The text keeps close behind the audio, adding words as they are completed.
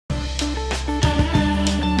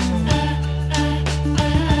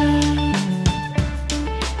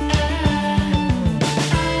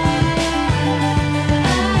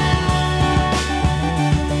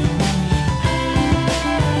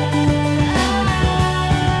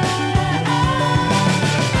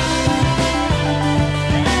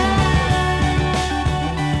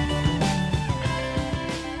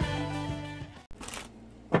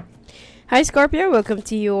Hi Scorpio, welcome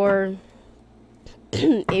to your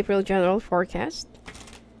April general forecast.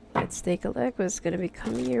 Let's take a look what's going to be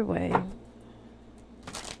coming your way.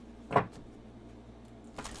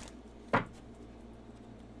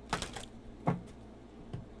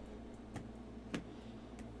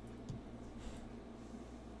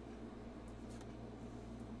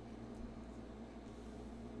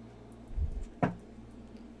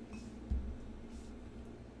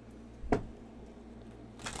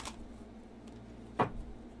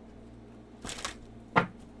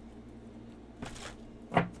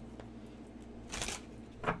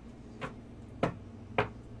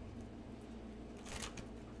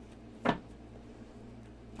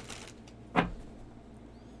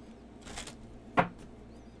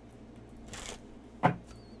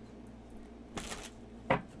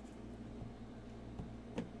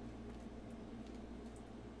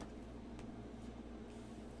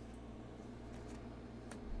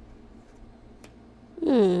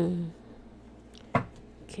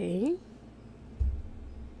 Okay.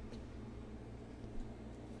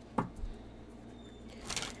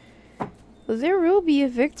 Well, there will be a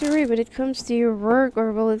victory when it comes to your work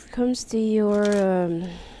or when it comes to your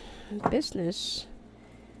business.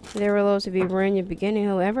 There will also be rain in the beginning.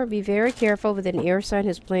 However, be very careful with an air sign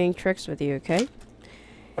who's playing tricks with you, okay?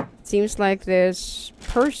 It seems like this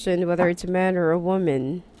person, whether it's a man or a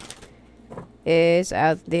woman, is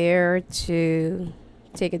out there to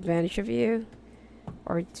take advantage of you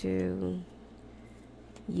or to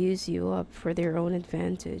use you up for their own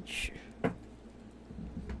advantage.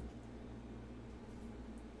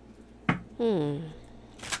 And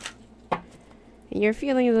you're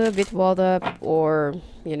feeling a little bit walled up or,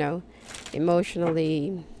 you know,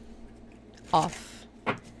 emotionally off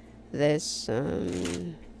this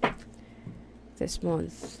this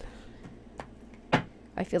month.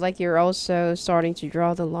 I feel like you're also starting to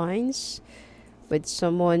draw the lines with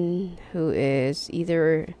someone who is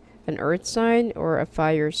either an earth sign or a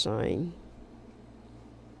fire sign.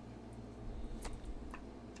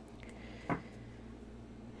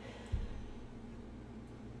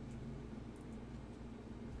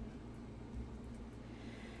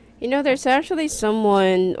 You know, there's actually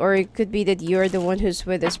someone, or it could be that you're the one who's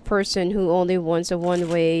with this person who only wants a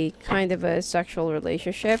one-way kind of a sexual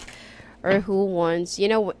relationship, or who wants,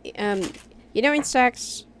 in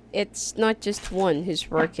sex, it's not just one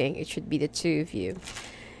who's working. It should be the two of you.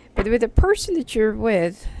 But with the person that you're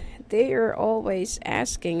with, they are always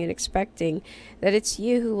asking and expecting that it's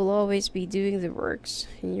you who will always be doing the works,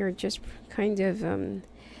 and you're just kind of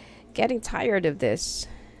getting tired of this,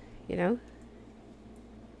 you know.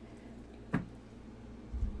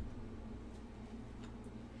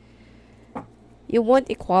 You want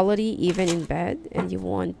equality even in bed, and you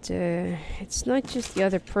want, it's not just the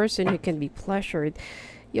other person who can be pleasured.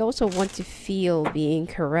 You also want to feel being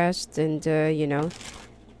caressed and,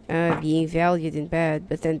 being valued in bed.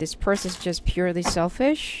 But then this person's just purely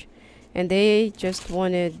selfish, and they just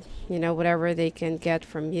wanted, whatever they can get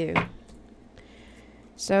from you.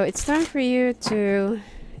 So it's time for you to,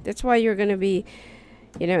 that's why you're going to be,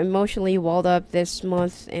 emotionally walled up this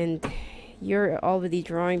month, and you're already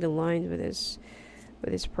drawing the line with this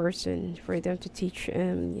person for them to teach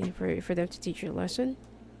for them to teach you a lesson.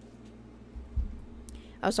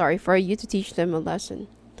 Oh, sorry, for you to teach them a lesson.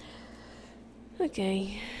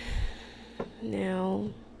 Okay.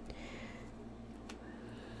 Now,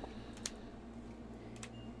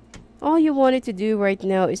 all you wanted to do right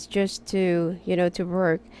now is just to, to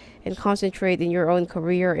work and concentrate in your own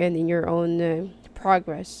career and in your own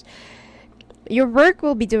progress. Your work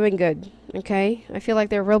will be doing good, okay? I feel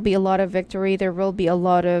like there will be a lot of victory. There will be a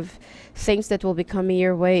lot of things that will be coming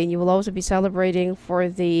your way, and you will also be celebrating for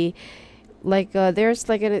the, there's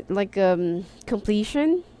like a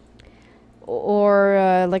completion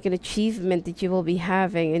or like an achievement that you will be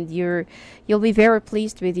having, and you'll be very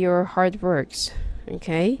pleased with your hard works,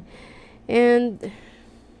 okay? And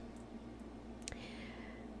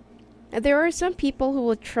there are some people who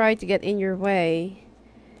will try to get in your way,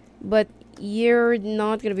 but you're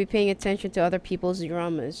not going to be paying attention to other people's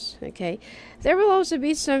dramas, okay? There will also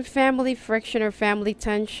be some family friction or family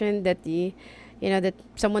tension that that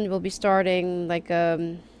someone will be starting,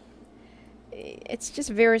 it's just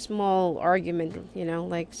a very small argument,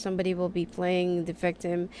 like somebody will be playing the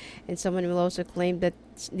victim and someone will also claim that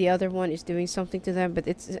the other one is doing something to them, but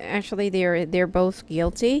it's actually they're both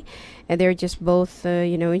guilty, and they're just both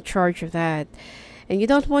in charge of that. And you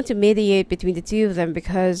don't want to mediate between the two of them,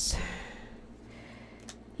 because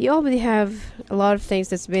you already have a lot of things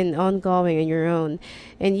that's been ongoing on your own,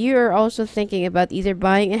 and you're also thinking about either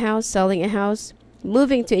buying a house, selling a house,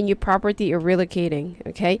 moving to a new property or relocating.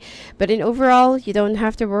 Okay, but in overall, you don't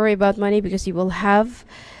have to worry about money because you will have,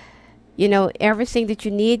 everything that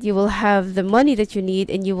you need. You will have the money that you need,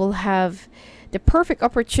 and you will have the perfect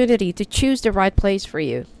opportunity to choose the right place for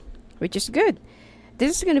you, which is good.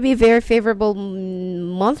 This is going to be a very favorable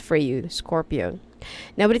month for you, Scorpio.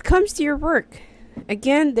 Now, when it comes to your work,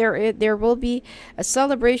 again, there will be a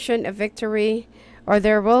celebration, a victory, or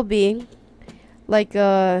there will be like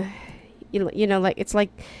like it's like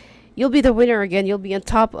you'll be the winner again. You'll be on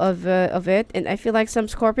top of it, and I feel like some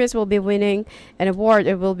Scorpios will be winning an award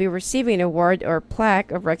or will be receiving an award or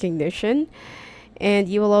plaque of recognition, and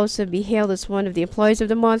you will also be hailed as one of the employees of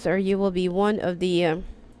the month, or you will be one of the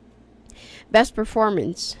best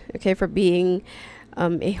performance. Okay, for being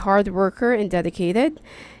a hard worker and dedicated,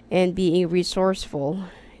 and being resourceful.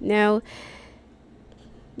 Now,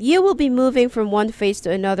 you will be moving from one phase to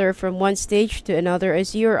another, from one stage to another,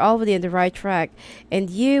 as you are already on the right track. And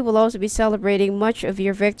you will also be celebrating much of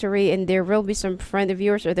your victory, and there will be some friend of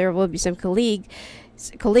yours, or there will be some colleagues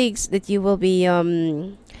that you will be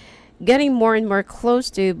getting more and more close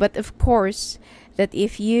to. But of course, that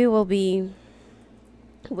if you will be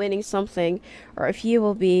winning something, or if you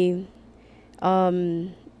will be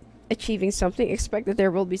achieving something, expect that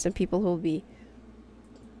there will be some people who will be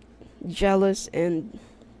jealous and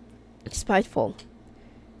spiteful.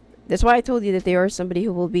 That's why I told you that there are somebody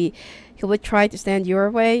who will try to stand your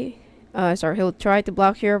way. He'll try to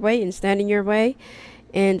block your way and stand in your way,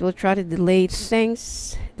 and will try to delay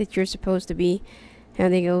things that you're supposed to be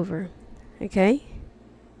handing over. Okay?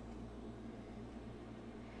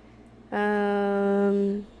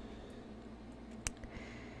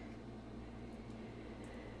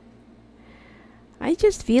 I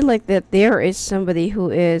just feel like that there is somebody who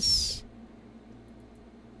is,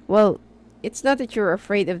 well, it's not that you're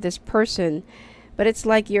afraid of this person, but it's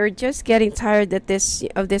like you're just getting tired of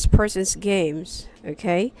this person's games.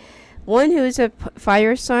 Okay, one who is a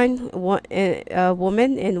fire sign, a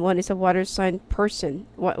woman, and one is a water sign person,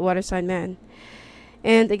 water sign man.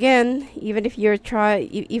 And again, even if you'll try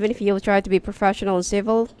to be professional and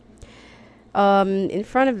civil, in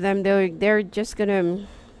front of them, they're just gonna,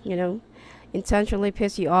 intentionally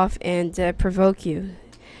piss you off and provoke you.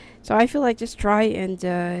 So I feel like just try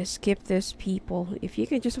and skip these people. If you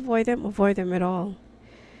can just avoid them at all.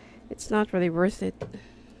 It's not really worth it.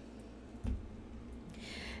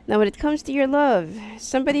 Now, when it comes to your love,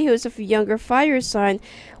 somebody who's of a younger fire sign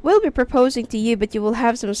will be proposing to you, but you will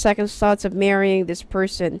have some second thoughts of marrying this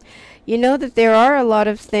person. You know that there are a lot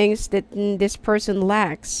of things that this person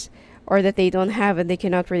lacks, or that they don't have and they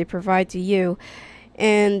cannot really provide to you.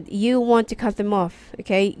 And you want to cut them off.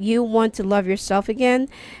 Okay, you want to love yourself again,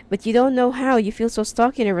 but you don't know how. You feel so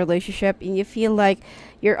stuck in a relationship, and you feel like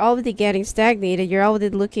you're already getting stagnated. You're already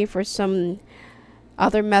looking for some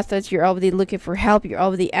other methods. You're already looking for help. You're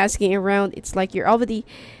already asking around. It's like you're already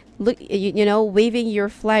waving your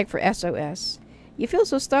flag for SOS. You feel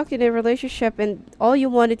so stuck in a relationship, and all you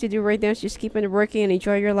wanted to do right now is just keep on working and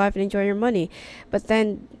enjoy your life and enjoy your money. But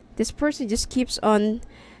then this person just keeps on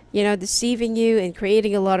deceiving you and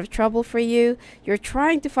creating a lot of trouble for you. You're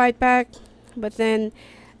trying to fight back, but then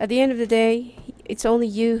at the end of the day, it's only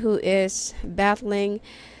you who is battling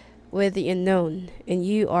with the unknown, and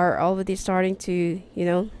you are already starting to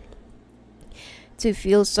to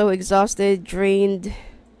feel so exhausted, drained,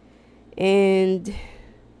 and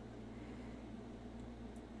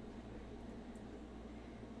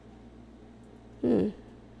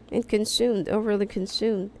consumed, overly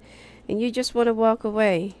consumed, and you just want to walk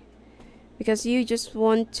away. Because you just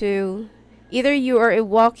want to, either you are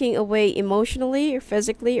walking away emotionally or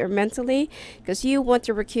physically or mentally, because you want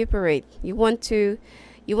to recuperate. You want to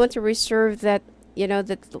reserve that,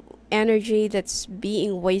 that energy that's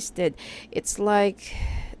being wasted. It's like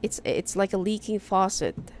a leaking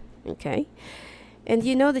faucet. Okay, and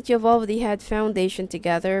you know that you've already had foundation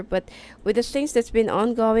together, but with the things that's been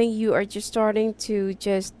ongoing, you are just starting to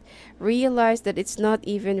just realize that it's not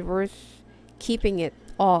even worth keeping it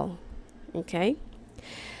all. Okay,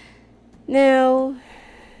 now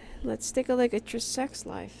let's take a look at your sex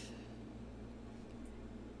life.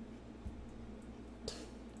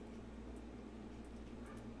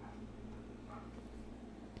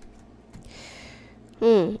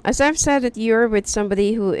 As I've said, that you're with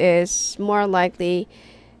somebody who is more likely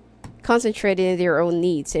concentrated in their own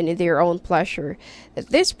needs and in their own pleasure. That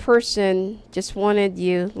this person just wanted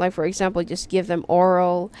you, like for example, just give them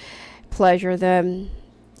oral, pleasure them,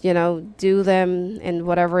 do them, and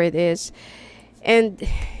whatever it is. And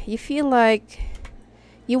you feel like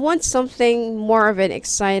you want something more of an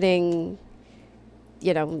exciting,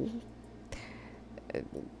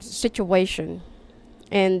 situation.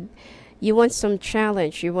 and you want some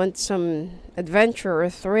challenge, you want some adventure or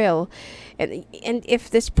thrill. And if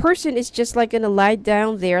this person is just like gonna lie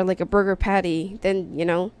down there like a burger patty, then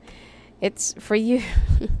it's for you.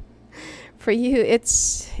 For you,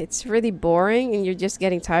 it's really boring, and you're just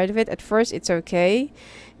getting tired of it. At first it's okay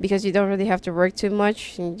because you don't really have to work too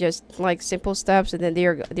much, and just like simple steps, and then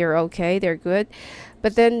they're okay, they're good.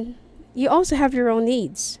 But then you also have your own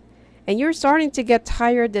needs, and you're starting to get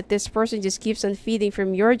tired that this person just keeps on feeding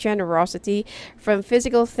from your generosity, from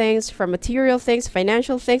physical things, from material things,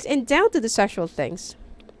 financial things, and down to the sexual things.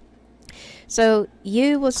 So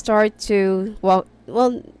you will start to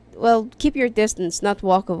keep your distance, not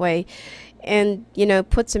walk away, and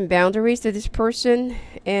put some boundaries to this person.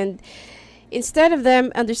 And instead of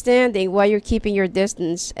them understanding why you're keeping your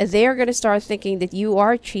distance, they're going to start thinking that you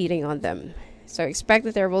are cheating on them. So expect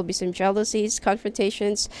that there will be some jealousies,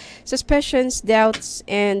 confrontations, suspicions, doubts,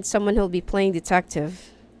 and someone who'll be playing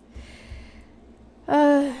detective.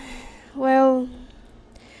 Well,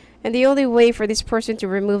 and the only way for this person to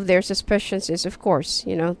remove their suspicions is, of course,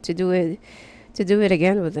 to do it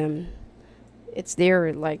again with them. It's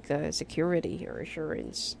their like security or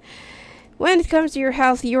assurance. When it comes to your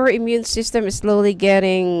health, your immune system is slowly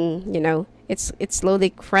getting, it's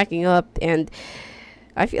slowly cracking up, and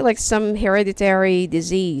I feel like some hereditary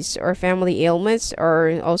disease or family ailments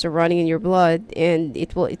are also running in your blood, and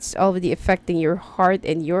it's already affecting your heart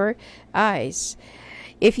and your eyes.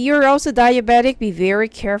 If you're also diabetic, be very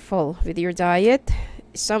careful with your diet.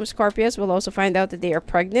 Some Scorpios will also find out that they are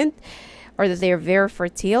pregnant or that they are very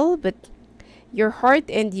fertile, but your heart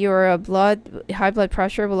and your high blood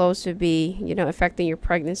pressure will also be, affecting your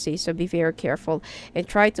pregnancy. So be very careful and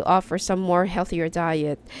try to offer some more healthier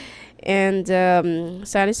diet. And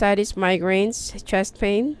sinusitis, migraines, chest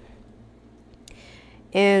pain,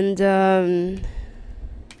 and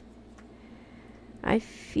I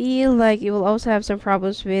feel like you will also have some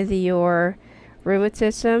problems with your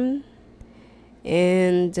rheumatism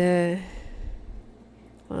and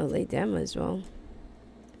lymphedema as well.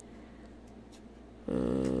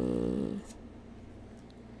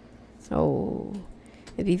 So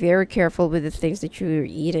be very careful with the things that you're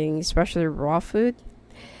eating, especially raw food.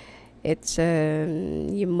 It's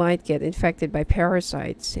you might get infected by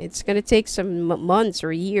parasites. It's gonna take some months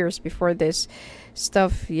or years before this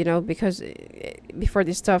stuff, because before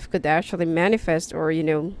this stuff could actually manifest or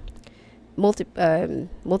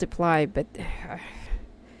multiply. But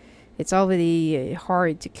it's already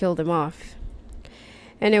hard to kill them off.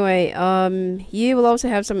 Anyway, you will also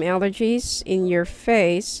have some allergies in your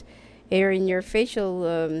face, or in your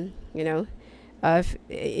facial, you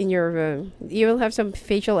will have some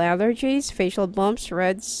facial allergies, facial bumps,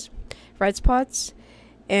 red spots,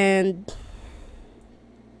 and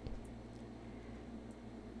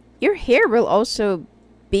your hair will also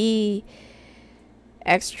be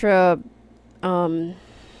extra,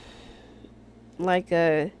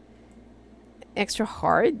 extra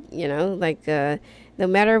hard, no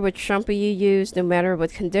matter what shampoo you use, no matter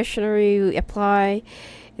what conditioner you apply,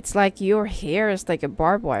 it's like your hair is like a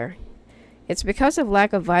barbed wire. It's because of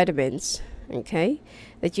lack of vitamins, okay,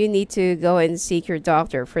 that you need to go and seek your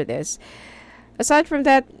doctor for this. Aside from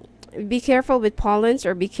that, be careful with pollens,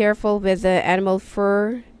 or be careful with the animal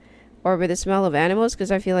fur or with the smell of animals,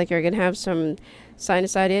 because I feel like you're going to have some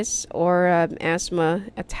sinusitis or asthma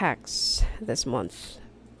attacks this month.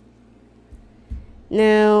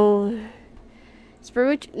 Now,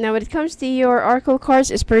 when it comes to your oracle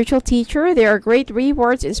cards, a spiritual teacher, there are great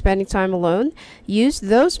rewards in spending time alone. Use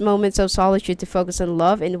those moments of solitude to focus on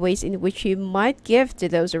love in ways in which you might give to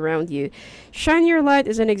those around you. Shine your light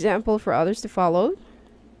as an example for others to follow.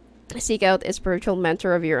 Seek out a spiritual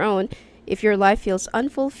mentor of your own if your life feels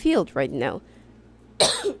unfulfilled right now.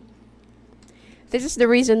 This is the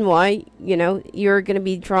reason why, you're going to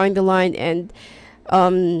be drawing the line, and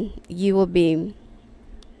you will be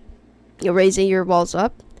raising your walls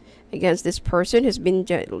up against this person who's been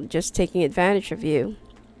just taking advantage of you,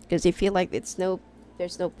 because they feel like there's no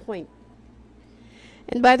point.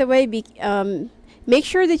 And by the way, make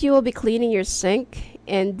sure that you will be cleaning your sink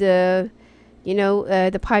and the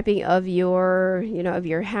piping of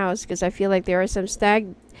your house, because I feel like there are some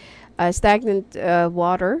stagnant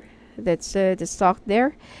water that's stocked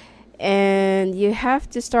there. And you have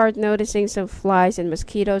to start noticing some flies and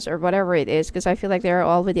mosquitoes or whatever it is, because I feel like there are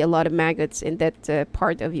already a lot of maggots in that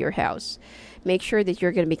part of your house. Make sure that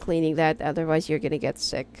you're going to be cleaning that, otherwise you're going to get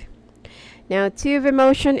sick. Now, 2 of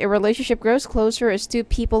emotion, a relationship grows closer as 2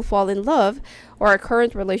 people fall in love, or a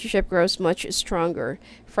current relationship grows much stronger.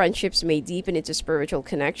 Friendships may deepen into spiritual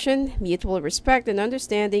connection. Mutual respect and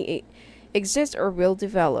understanding exist or will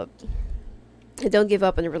develop. Don't give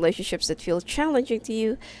up on the relationships that feel challenging to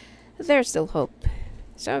you. There's still hope.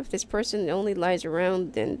 So if this person only lies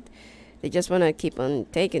around and they just want to keep on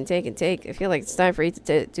take, I feel like it's time for you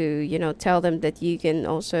to tell them that you can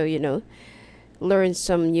also, learn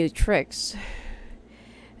some new tricks.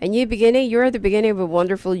 A new beginning, you're at the beginning of a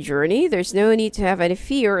wonderful journey. There's no need to have any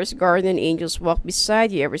fear as guardian angels walk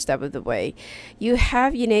beside you every step of the way. You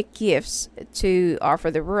have unique gifts to offer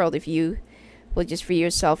the world if you will just free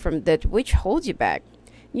yourself from that which holds you back.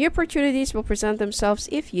 New opportunities will present themselves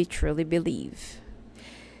if you truly believe.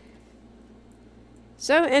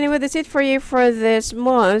 So anyway, that's it for you for this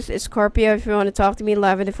month. Scorpio, if you want to talk to me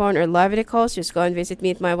live on the phone or live in the calls, just go and visit me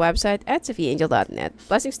at my website at sophiaangel.net.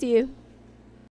 Blessings to you.